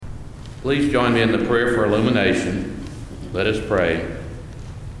Please join me in the prayer for illumination. Let us pray.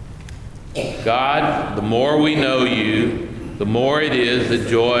 God, the more we know you, the more it is that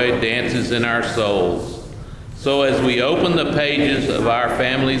joy dances in our souls. So as we open the pages of our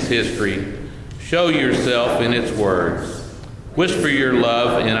family's history, show yourself in its words. Whisper your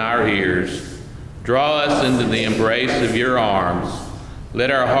love in our ears. Draw us into the embrace of your arms. Let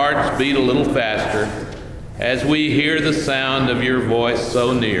our hearts beat a little faster as we hear the sound of your voice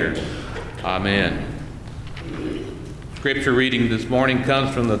so near. Amen. Scripture reading this morning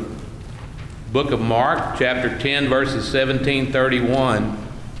comes from the book of Mark, chapter 10, verses 17-31,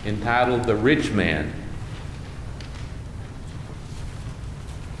 entitled The Rich Man.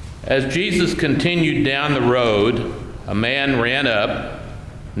 As Jesus continued down the road, a man ran up,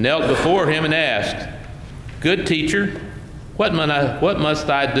 knelt before him, and asked, "Good teacher, what must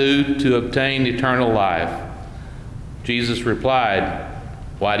I do to obtain eternal life?" Jesus replied,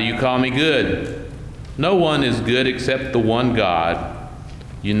 "Why do you call me good? No one is good except the one God.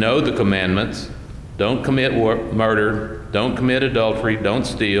 You know the commandments. Don't commit murder. Don't commit adultery. Don't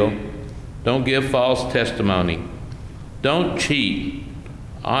steal. Don't give false testimony. Don't cheat.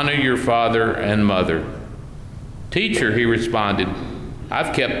 Honor your father and mother." "Teacher," he responded,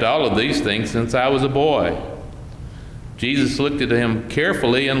 "I've kept all of these things since I was a boy." Jesus looked at him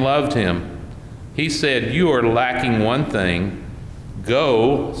carefully and loved him. He said, "You are lacking one thing.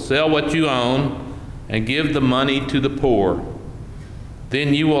 Go, sell what you own, and give the money to the poor.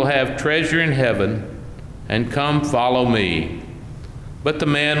 Then you will have treasure in heaven, and come follow me." But the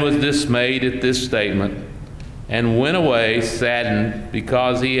man was dismayed at this statement, and went away saddened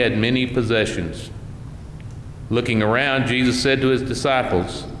because he had many possessions. Looking around, Jesus said to his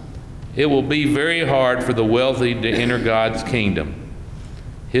disciples, "It will be very hard for the wealthy to enter God's kingdom."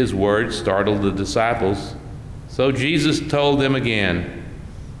 His words startled the disciples, so Jesus told them again,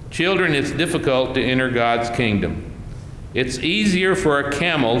 "Children, it's difficult to enter God's kingdom. It's easier for a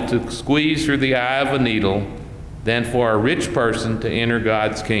camel to squeeze through the eye of a needle than for a rich person to enter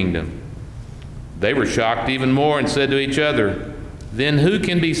God's kingdom." They were shocked even more and said to each other, "Then who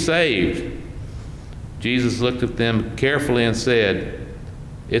can be saved?" Jesus looked at them carefully and said,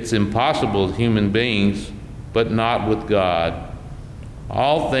 "It's impossible with human beings, but not with God.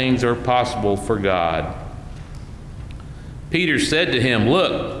 All things are possible for God." Peter said to him,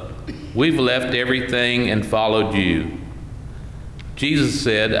 "Look, we've left everything and followed you." Jesus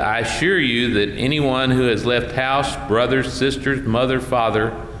said, "I assure you that anyone who has left house, brothers, sisters, mother,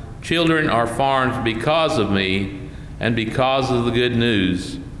 father, children, or farms because of me and because of the good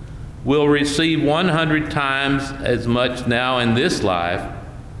news will receive 100 times as much now in this life,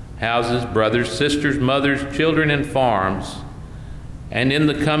 houses, brothers, sisters, mothers, children, and farms, and in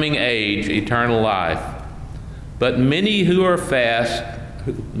the coming age, eternal life. But many who are first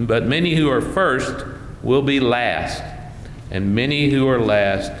will be last, and many who are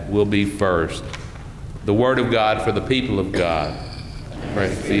last will be first." The word of God for the people of God.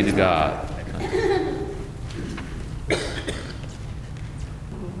 Praise be to God.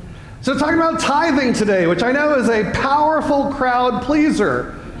 So talking about tithing today, which I know is a powerful crowd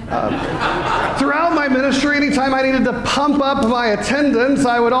pleaser. Throughout my ministry, anytime I needed to pump up my attendance,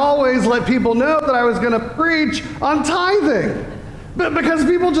 I would always let people know that I was going to preach on tithing. But because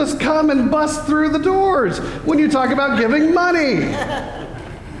people just come and bust through the doors when you talk about giving money.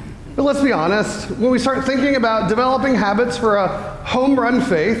 But let's be honest, when we start thinking about developing habits for a home-run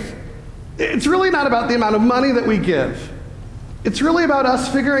faith, it's really not about the amount of money that we give. It's really about us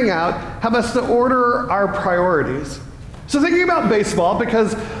figuring out how best to order our priorities. So thinking about baseball,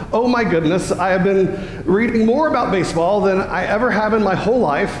 because, oh my goodness, I have been reading more about baseball than I ever have in my whole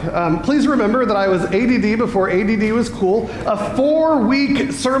life. Please remember that I was ADD before ADD was cool. A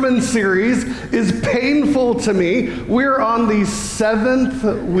 4-week sermon series is painful to me. We're on the 7th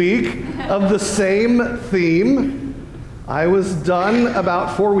week of the same theme. I was done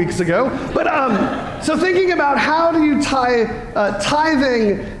about 4 weeks ago. But so thinking about how do you tie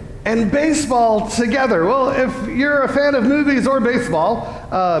tithing and baseball together? Well, if you're a fan of movies or baseball,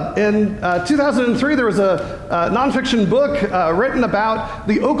 in 2003 there was a nonfiction book written about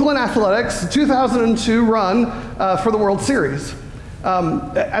the Oakland Athletics 2002 run for the World Series.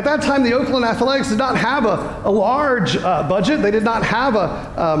 At that time, the Oakland Athletics did not have a large budget. They did not have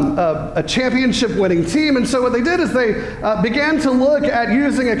a championship-winning team. And so what they did is they began to look at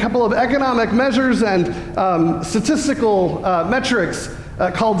using a couple of economic measures and statistical metrics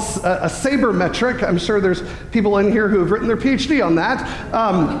called a sabermetric. I'm sure there's people in here who have written their PhD on that,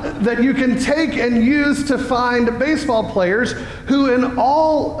 that you can take and use to find baseball players who in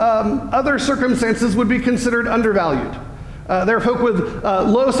all other circumstances would be considered undervalued. They're folk with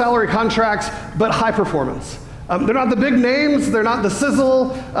low salary contracts, but high performance. They're not the big names, they're not the sizzle,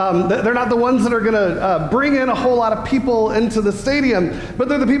 they're not the ones that are going to bring in a whole lot of people into the stadium, but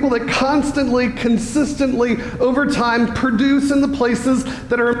they're the people that constantly, consistently, over time, produce in the places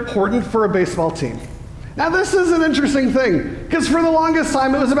that are important for a baseball team. Now, this is an interesting thing, because for the longest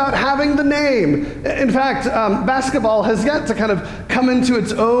time, it was about having the name. In fact, basketball has yet to kind of come into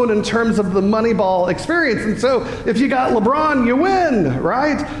its own in terms of the Moneyball experience. And so if you got LeBron, you win,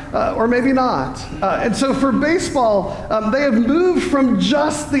 right? Or maybe not. And so for baseball, they have moved from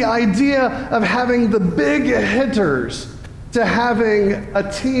just the idea of having the big hitters to having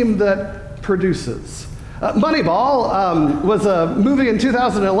a team that produces. Moneyball was a movie in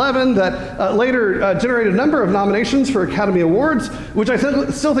 2011 that later generated a number of nominations for Academy Awards, which I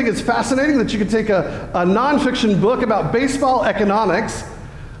still think is fascinating that you could take a nonfiction book about baseball economics,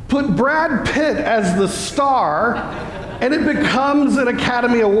 put Brad Pitt as the star, and it becomes an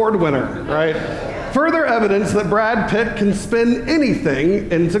Academy Award winner, right? Further evidence that Brad Pitt can spin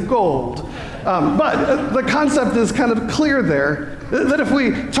anything into gold. But the concept is kind of clear there, that if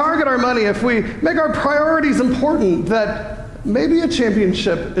we target our money, if we make our priorities important, that maybe a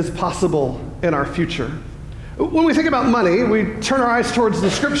championship is possible in our future. When we think about money, we turn our eyes towards the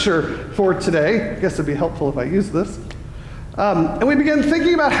scripture for today. I guess it'd be helpful if I use this. And we begin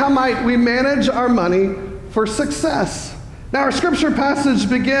thinking about how might we manage our money for success. Now, our scripture passage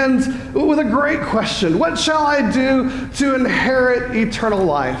begins with a great question. What shall I do to inherit eternal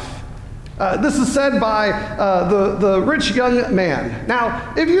life? This is said by the rich young man.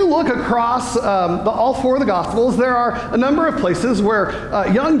 Now, if you look across all four of the Gospels, there are a number of places where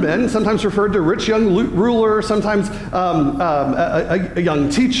young men, sometimes referred to rich young ruler, sometimes a young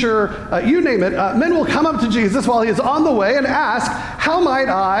teacher, you name it, men will come up to Jesus while he is on the way and ask, how might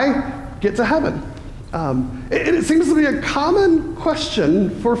I get to heaven? It seems to be a common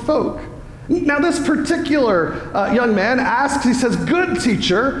question for folk. Now, this particular young man asks, he says, good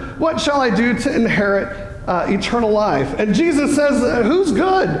teacher, what shall I do to inherit eternal life? And Jesus says, who's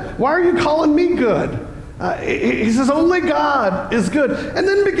good? Why are you calling me good? He says, only God is good. And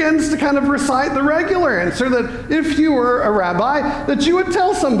then begins to kind of recite the regular answer that if you were a rabbi, that you would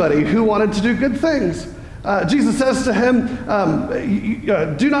tell somebody who wanted to do good things. Jesus says to him,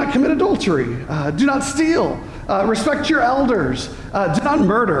 do not commit adultery, do not steal, respect your elders, do not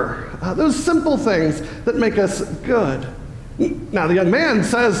murder. Those simple things that make us good. Now the young man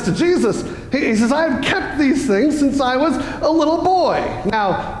says to Jesus, he says, I have kept these things since I was a little boy.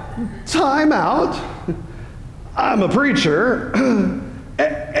 Now, time out. I'm a preacher.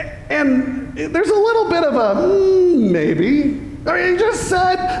 And there's a little bit of a maybe. I mean, he just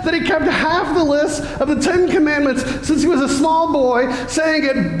said that he kept half the list of the 10 Commandments since he was a small boy, saying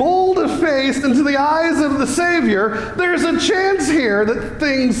it bold-faced into the eyes of the Savior. There's a chance here that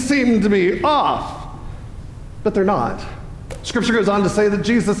things seem to be off. But they're not. Scripture goes on to say that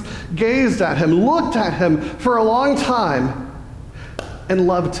Jesus gazed at him, looked at him for a long time, and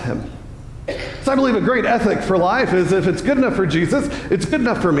loved him. So I believe a great ethic for life is if it's good enough for Jesus, it's good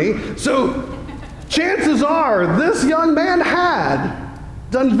enough for me. So chances are this young man had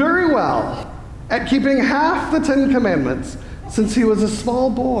done very well at keeping half the 10 Commandments since he was a small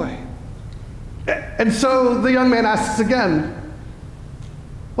boy. And so the young man asks again,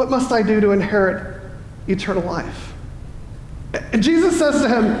 what must I do to inherit eternal life? And Jesus says to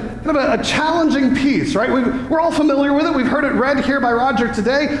him, kind of a challenging piece, right? We're all familiar with it. We've heard it read here by Roger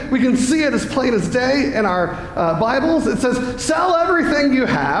today. We can see it as plain as day in our Bibles. It says, sell everything you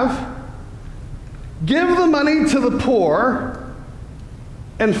have, give the money to the poor,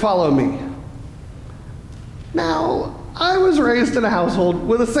 and follow me. Now, I was raised in a household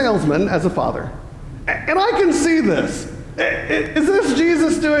with a salesman as a father. And I can see this. Is this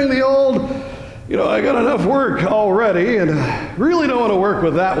Jesus doing the old, I got enough work already and I really don't want to work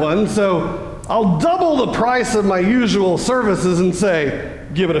with that one, so I'll double the price of my usual services and say,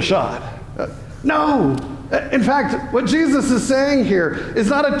 give it a shot? No. In fact, what Jesus is saying here is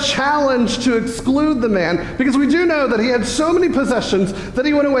not a challenge to exclude the man, because we do know that he had so many possessions that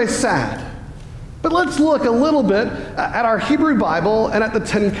he went away sad. But let's look a little bit at our Hebrew Bible and at the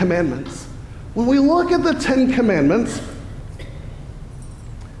 10 Commandments. When we look at the 10 Commandments,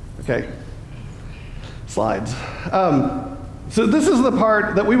 okay, slides. So this is the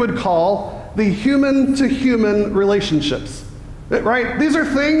part that we would call the human-to-human relationships. Right? These are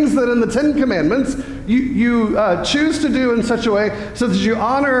things that in the 10 Commandments you choose to do in such a way so that you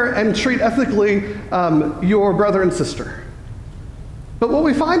honor and treat ethically your brother and sister. But what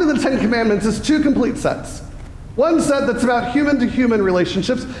we find in the 10 Commandments is two complete sets. One set that's about human-to-human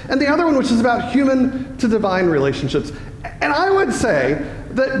relationships, and the other one which is about human-to-divine relationships. And I would say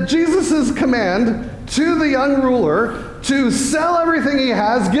that Jesus' command to the young ruler to sell everything he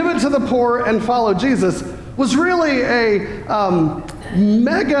has, give it to the poor, and follow Jesus was really a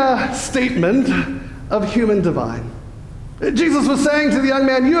mega statement of human-divine. Jesus was saying to the young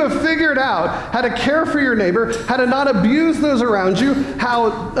man, you have figured out how to care for your neighbor, how to not abuse those around you,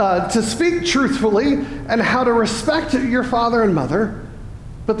 how to speak truthfully, and how to respect your father and mother.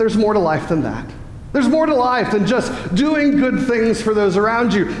 But there's more to life than that. There's more to life than just doing good things for those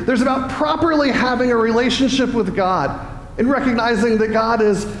around you. There's about properly having a relationship with God and recognizing that God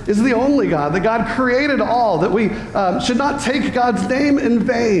is the only God, that God created all, that we should not take God's name in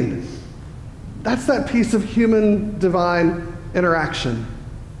vain. That's that piece of human-divine interaction.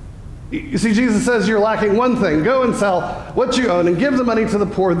 You see, Jesus says you're lacking one thing. Go and sell what you own and give the money to the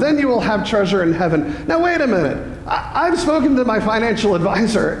poor. Then you will have treasure in heaven. Now, wait a minute. I've spoken to my financial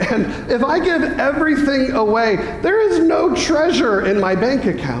advisor, and if I give everything away, there is no treasure in my bank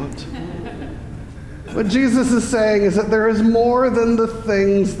account. What Jesus is saying is that there is more than the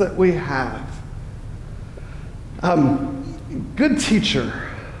things that we have. Good teacher,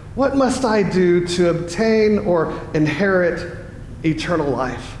 what must I do to obtain or inherit eternal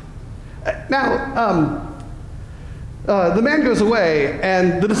life? Now, the man goes away,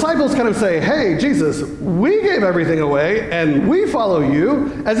 and the disciples kind of say, hey, Jesus, we gave everything away, and we follow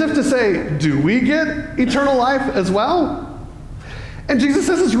you, as if to say, do we get eternal life as well? And Jesus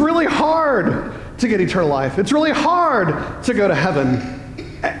says it's really hard to get eternal life. It's really hard to go to heaven.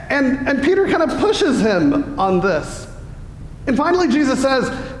 And Peter kind of pushes him on this. And finally, Jesus says,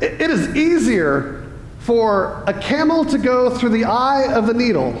 it is easier for a camel to go through the eye of the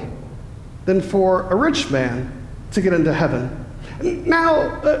needle than for a rich man to get into heaven.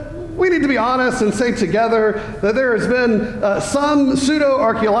 Now, we need to be honest and say together that there has been some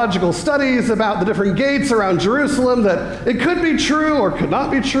pseudo-archaeological studies about the different gates around Jerusalem, that it could be true or could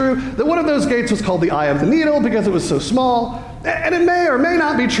not be true, that one of those gates was called the Eye of the Needle because it was so small. And it may or may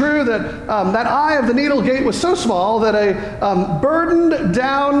not be true that that Eye of the Needle gate was so small that a burdened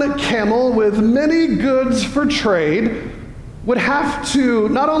down camel with many goods for trade would have to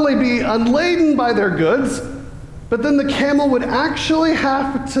not only be unladen by their goods, but then the camel would actually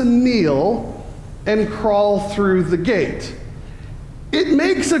have to kneel and crawl through the gate. It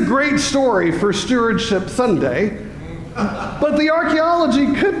makes a great story for Stewardship Sunday, but the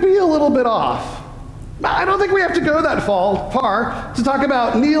archaeology could be a little bit off. I don't think we have to go that far to talk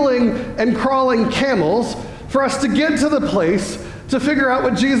about kneeling and crawling camels for us to get to the place to figure out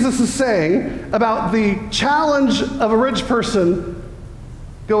what Jesus is saying about the challenge of a rich person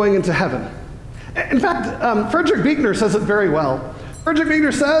going into heaven. In fact, Frederick Buechner says it very well. Frederick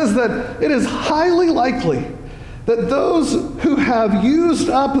Buechner says that it is highly likely that those who have used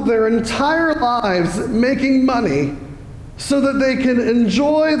up their entire lives making money so that they can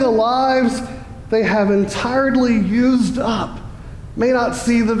enjoy the lives they have entirely used up may not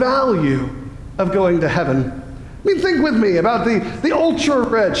see the value of going to heaven. I mean, think with me about the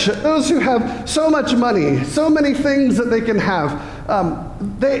ultra-rich, those who have so much money, so many things that they can have.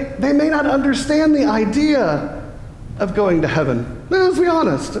 They may not understand the idea of going to heaven. Now, let's be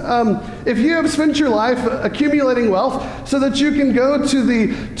honest. If you have spent your life accumulating wealth so that you can go to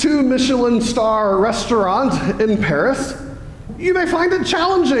the 2 Michelin star restaurant in Paris, you may find it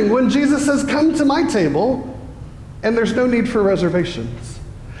challenging when Jesus says, come to my table, and there's no need for reservations.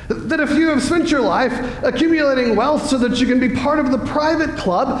 That if you have spent your life accumulating wealth so that you can be part of the private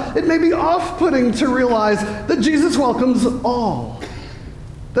club, it may be off-putting to realize that Jesus welcomes all.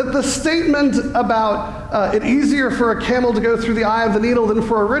 That the statement about it easier for a camel to go through the eye of the needle than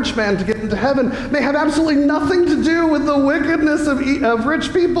for a rich man to get into heaven may have absolutely nothing to do with the wickedness of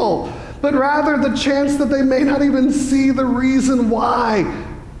rich people, but rather the chance that they may not even see the reason why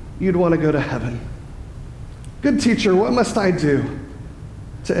you'd want to go to heaven. Good teacher, what must I do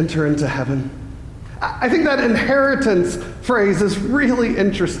to enter into heaven? I think that inheritance phrase is really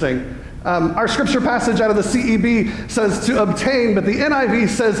interesting. Our scripture passage out of the CEB says to obtain, but the NIV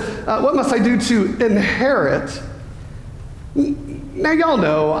says, what must I do to inherit? Now, y'all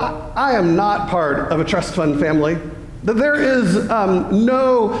know I am not part of a trust fund family. That there is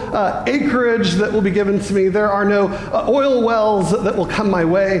no acreage that will be given to me. There are no oil wells that will come my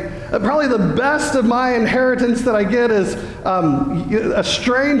way. Probably the best of my inheritance that I get is a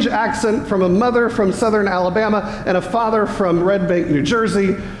strange accent from a mother from southern Alabama and a father from Red Bank, New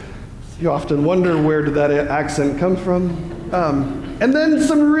Jersey. You often wonder, where did that accent come from? And then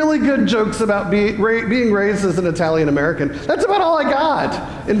some really good jokes about being raised as an Italian American. That's about all I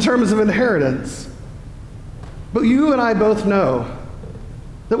got in terms of inheritance. But you and I both know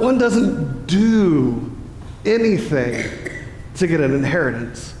that one doesn't do anything to get an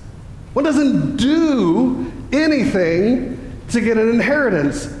inheritance. One doesn't do anything to get an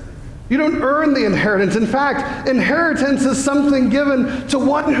inheritance. You don't earn the inheritance. In fact, inheritance is something given to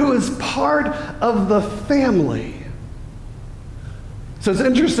one who is part of the family. So it's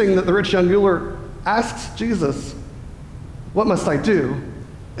interesting that the rich young ruler asks Jesus, "What must I do?"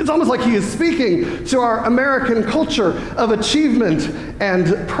 It's almost like he is speaking to our American culture of achievement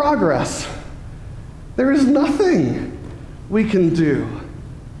and progress. There is nothing we can do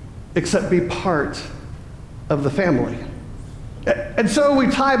except be part of the family. And so we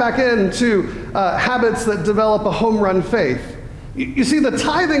tie back into habits that develop a home run faith. You see, the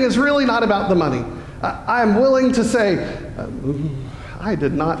tithing is really not about the money. I am willing to say, I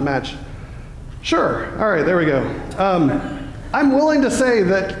did not match. Sure, all right, there we go. I'm willing to say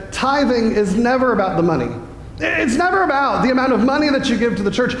that tithing is never about the money. It's never about the amount of money that you give to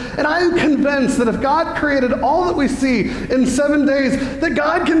the church. And I'm convinced that if God created all that we see in 7 days, that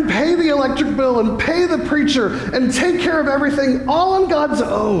God can pay the electric bill and pay the preacher and take care of everything all on God's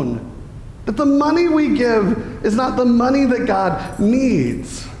own. That the money we give is not the money that God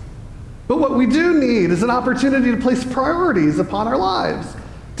needs. But what we do need is an opportunity to place priorities upon our lives.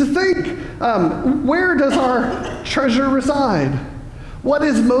 To think, where does our treasure reside? What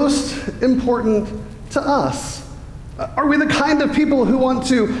is most important to us? Are we the kind of people who want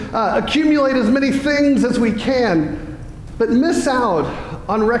to accumulate as many things as we can, but miss out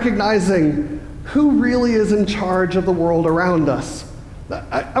on recognizing who really is in charge of the world around us?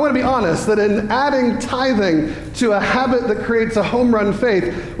 I want to be honest that in adding tithing to a habit that creates a home run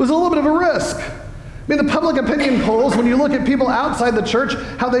faith was a little bit of a risk. I mean, the public opinion polls, when you look at people outside the church,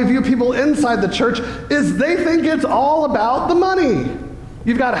 how they view people inside the church, is they think it's all about the money.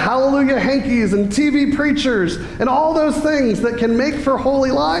 You've got hallelujah hankies and TV preachers and all those things that can make for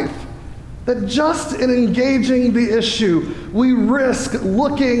holy life. That just in engaging the issue, we risk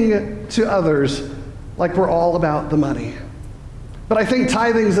looking to others like we're all about the money. But I think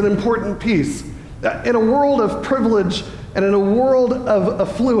tithing is an important piece. In a world of privilege and in a world of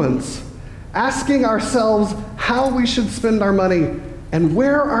affluence, asking ourselves how we should spend our money and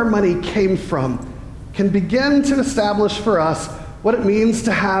where our money came from can begin to establish for us what it means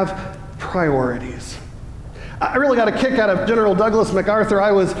to have priorities. I really got a kick out of General Douglas MacArthur.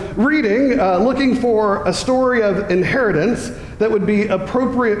 I was reading, looking for a story of inheritance that would be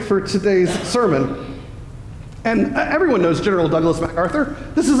appropriate for today's sermon. And everyone knows General Douglas MacArthur.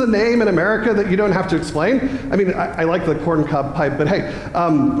 This is a name in America that you don't have to explain. I mean, I like the corncob pipe, but hey,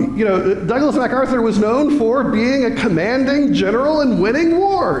 Douglas MacArthur was known for being a commanding general and winning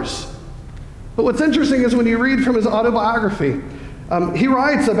wars. But what's interesting is when you read from his autobiography, he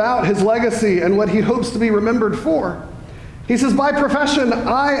writes about his legacy and what he hopes to be remembered for. He says, "By profession,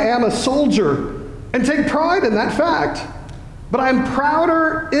 I am a soldier and take pride in that fact. But I'm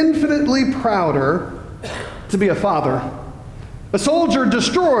prouder, infinitely prouder, to be a father. A soldier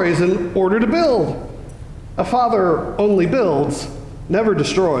destroys in order to build. A father only builds, never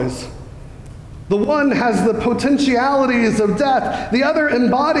destroys. The one has the potentialities of death, the other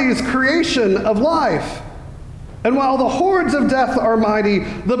embodies creation of life. And while the hordes of death are mighty,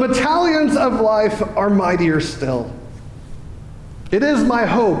 the battalions of life are mightier still. It is my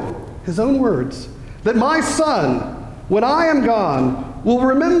hope," his own words, "that my son, when I am gone, will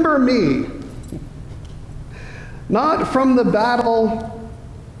remember me, not from the battle,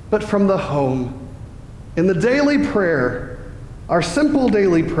 but from the home, in the daily prayer, our simple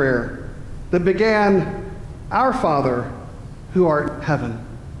daily prayer that began, 'Our Father, who art in heaven.'"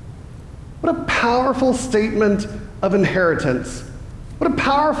 What a powerful statement of inheritance. What a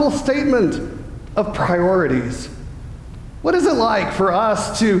powerful statement of priorities. What is it like for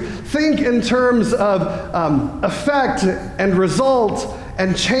us to think in terms of effect and result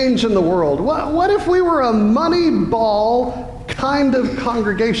and change in the world? What if we were a money ball kind of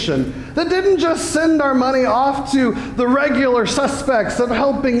congregation that didn't just send our money off to the regular suspects of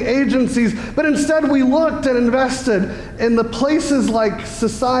helping agencies, but instead we looked and invested in the places like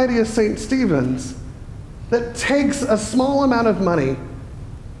Society of St. Stephen's that takes a small amount of money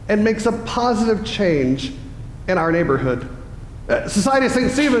and makes a positive change in our neighborhood. Society of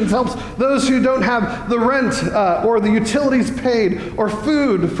St. Stephen's helps those who don't have the rent or the utilities paid or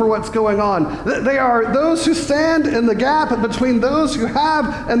food for what's going on. They are those who stand in the gap between those who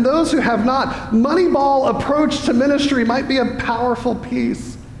have and those who have not. Moneyball approach to ministry might be a powerful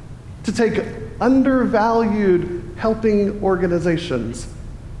piece to take undervalued helping organizations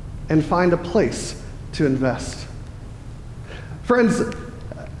and find a place to invest. Friends,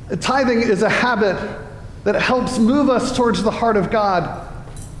 tithing is a habit that helps move us towards the heart of God.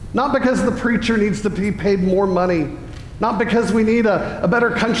 Not because the preacher needs to be paid more money, not because we need a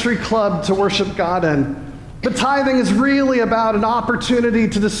better country club to worship God in, but tithing is really about an opportunity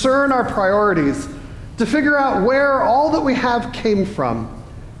to discern our priorities, to figure out where all that we have came from,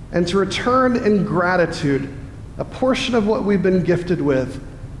 and to return in gratitude a portion of what we've been gifted with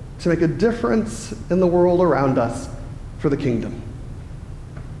to make a difference in the world around us for the kingdom.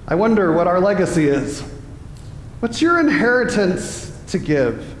 I wonder what our legacy is. What's your inheritance to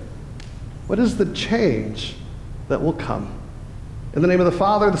give? What is the change that will come? In the name of the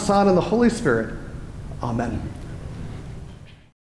Father, the Son, and the Holy Spirit, amen.